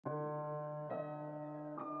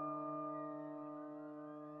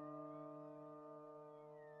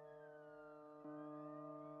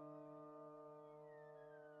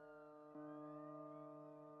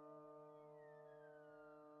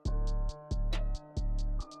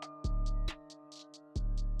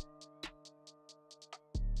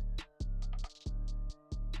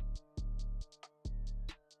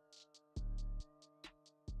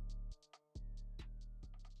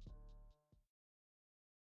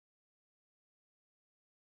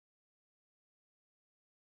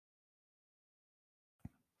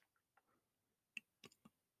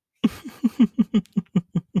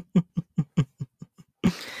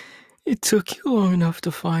It took you long enough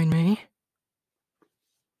to find me.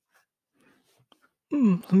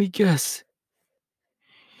 Let me guess.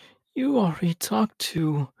 You already talked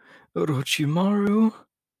to Orochimaru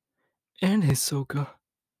and Hisoka,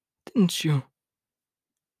 didn't you?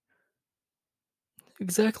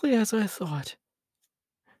 Exactly as I thought.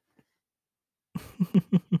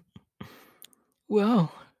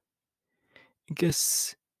 Well, I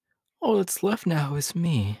guess all that's left now is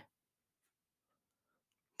me.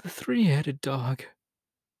 The three-headed dog.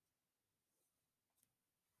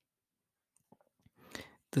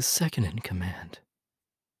 The second in command.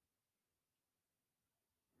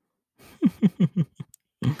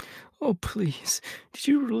 Oh, please. Did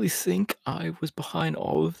you really think I was behind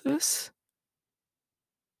all of this?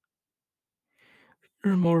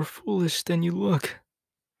 You're more foolish than you look.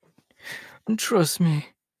 And trust me,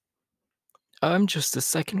 I'm just the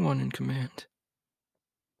second one in command.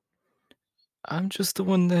 I'm just the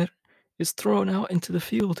one that is thrown out into the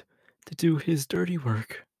field to do his dirty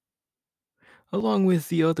work, along with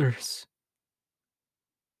the others.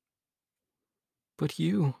 But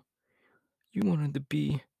you wanted to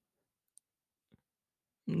be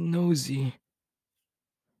nosy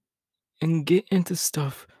and get into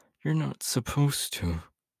stuff you're not supposed to.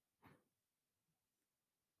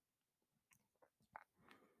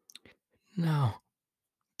 Now,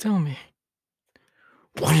 tell me,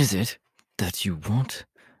 what is it that you want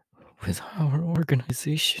with our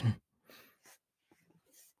organization?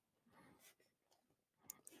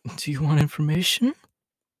 Do you want information?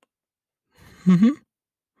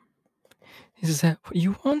 Is that what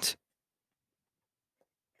you want?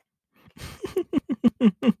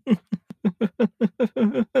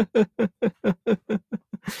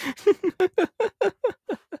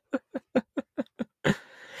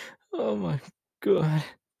 Oh my god.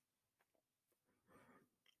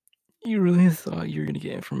 You really thought you were gonna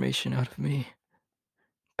get information out of me?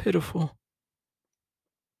 Pitiful.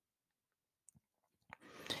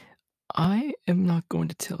 I am not going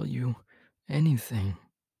to tell you anything.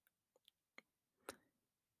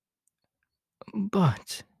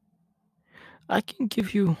 But I can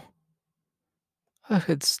give you a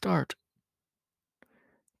head start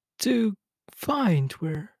to find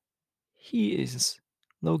where he is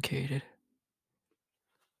located.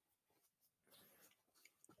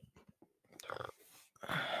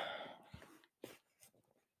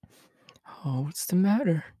 Oh, what's the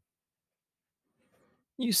matter?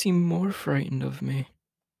 You seem more frightened of me.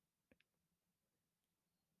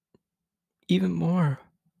 Even more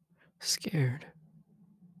scared.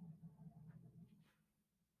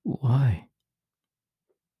 Why?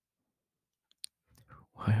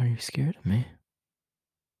 Why are you scared of me?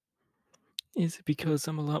 Is it because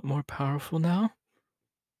I'm a lot more powerful now?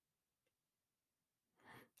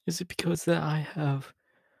 Is it because that I have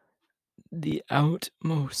the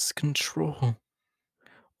utmost control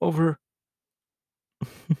over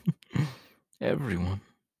everyone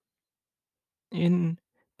in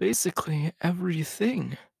basically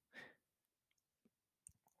everything?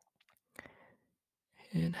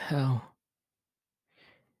 In hell,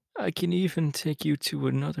 I can even take you to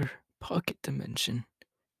another pocket dimension.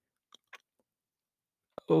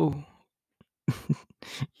 Oh,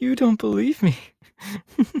 you don't believe me?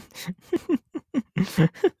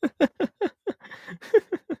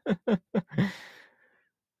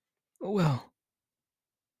 Well,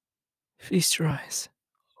 feast your eyes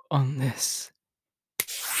on this.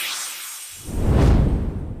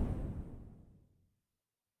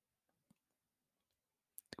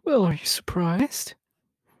 Well, are you surprised?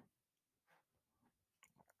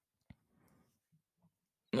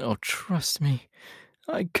 Oh, trust me,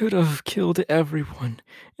 I could have killed everyone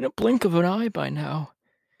in a blink of an eye by now.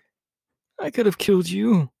 I could have killed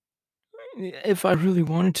you if I really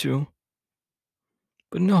wanted to.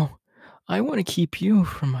 But no, I want to keep you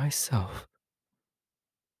for myself.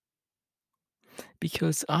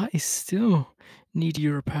 Because I still need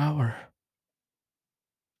your power.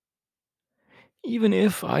 Even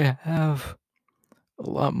if I have a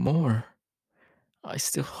lot more, I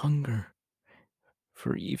still hunger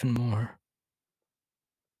for even more.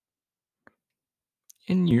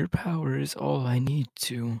 And your power is all I need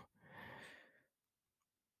to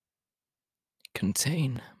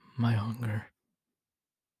contain my hunger.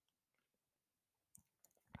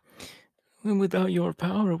 And without your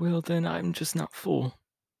power, well, then I'm just not full.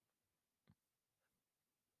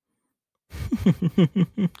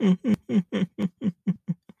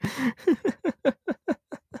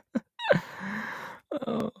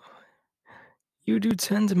 Oh, you do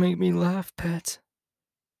tend to make me laugh, pet.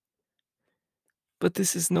 But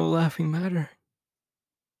this is no laughing matter.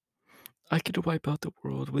 I could wipe out the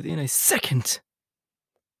world within a second,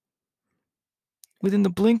 within the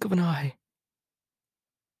blink of an eye.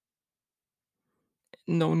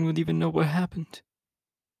 No one would even know what happened.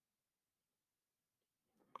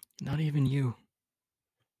 Not even you.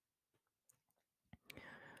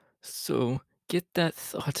 So get that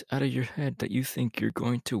thought out of your head that you think you're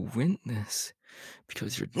going to win this,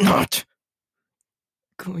 because you're not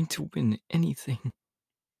going to win anything.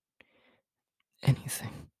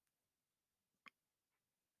 Anything.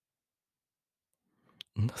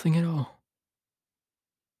 Nothing at all.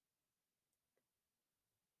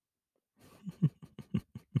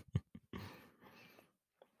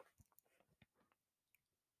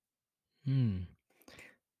 Hmm.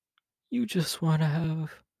 You just want to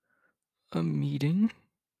have a meeting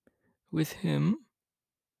with him?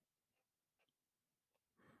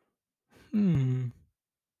 Hmm.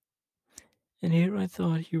 And here I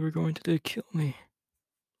thought you were going to kill me.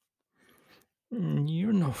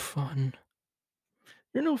 You're no fun.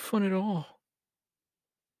 You're no fun at all.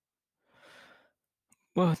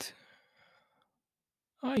 But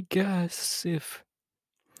I guess if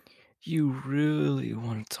you really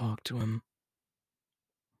want to talk to him,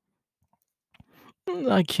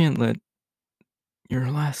 I can't let your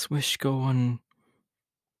last wish go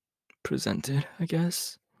unpresented, I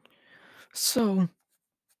guess. So,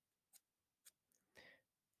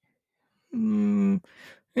 in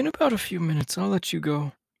about a few minutes, I'll let you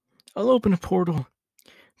go. I'll open a portal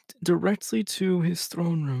directly to his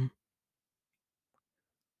throne room.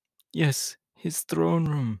 Yes, his throne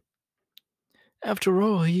room. After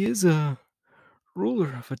all, he is a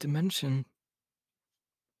ruler of a dimension.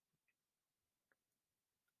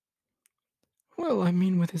 Well, I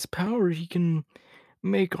mean, with his power, he can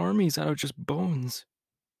make armies out of just bones.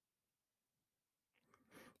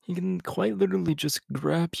 He can quite literally just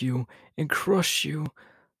grab you and crush you.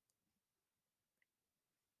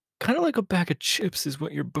 Kind of like a bag of chips is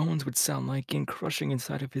what your bones would sound like in crushing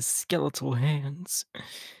inside of his skeletal hands.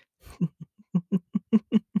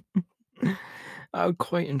 I would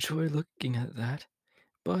quite enjoy looking at that.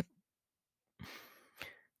 But,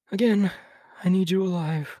 again, I need you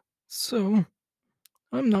alive. So,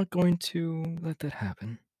 I'm not going to let that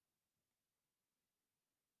happen.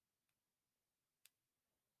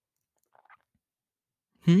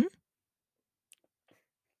 Hmm?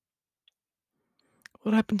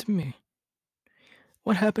 What happened to me?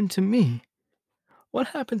 What happened to me? What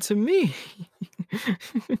happened to me?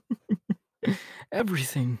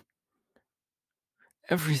 Everything.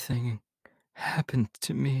 Everything happened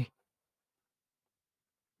to me.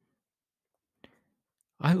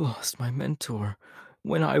 I lost my mentor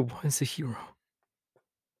when I was a hero.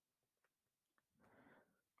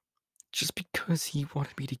 Just because he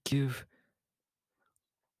wanted me to give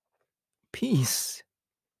peace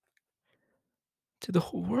to the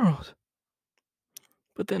whole world.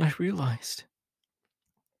 But then I realized,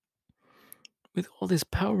 with all this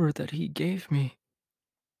power that he gave me,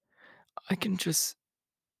 I can just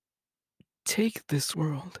take this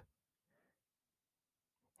world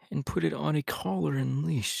and put it on a collar and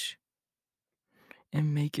leash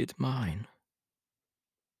and make it mine.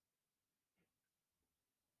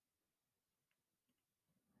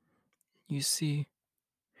 You see,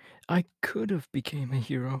 I could have became a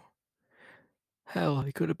hero. Hell,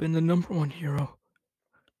 I could have been the number one hero.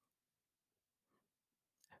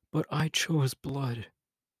 But I chose blood.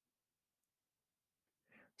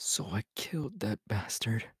 So I killed that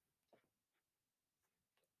bastard.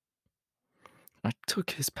 I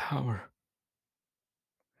took his power.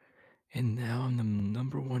 And now I'm the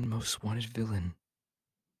number one most wanted villain.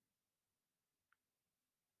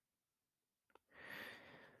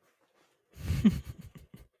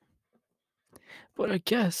 But I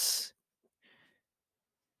guess.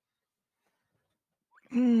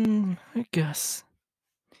 I guess.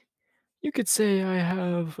 You could say I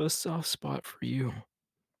have a soft spot for you,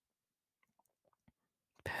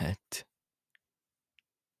 pet.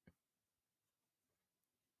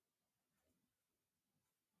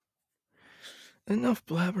 Enough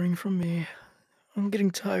blabbering from me. I'm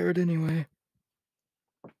getting tired anyway.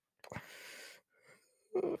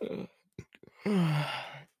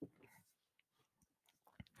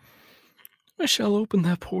 I shall open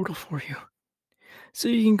that portal for you, so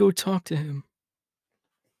you can go talk to him.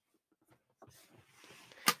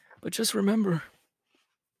 But just remember,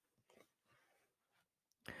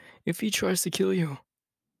 if he tries to kill you,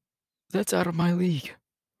 that's out of my league.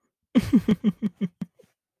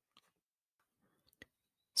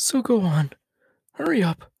 So go on. Hurry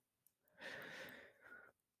up.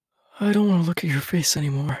 I don't want to look at your face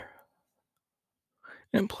anymore.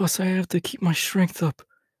 And plus, I have to keep my strength up.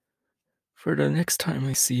 for the next time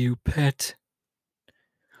I see you, pet.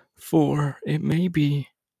 For it may be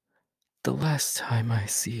the last time I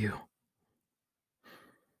see you.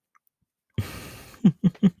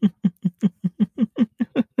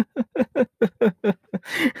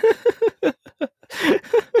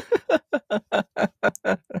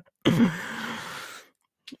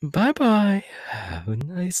 Bye bye. Have a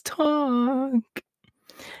nice talk.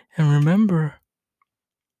 And remember,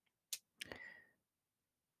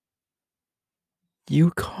 you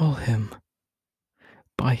call him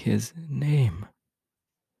by his name.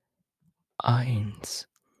 Eins,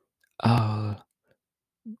 all,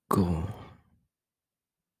 go.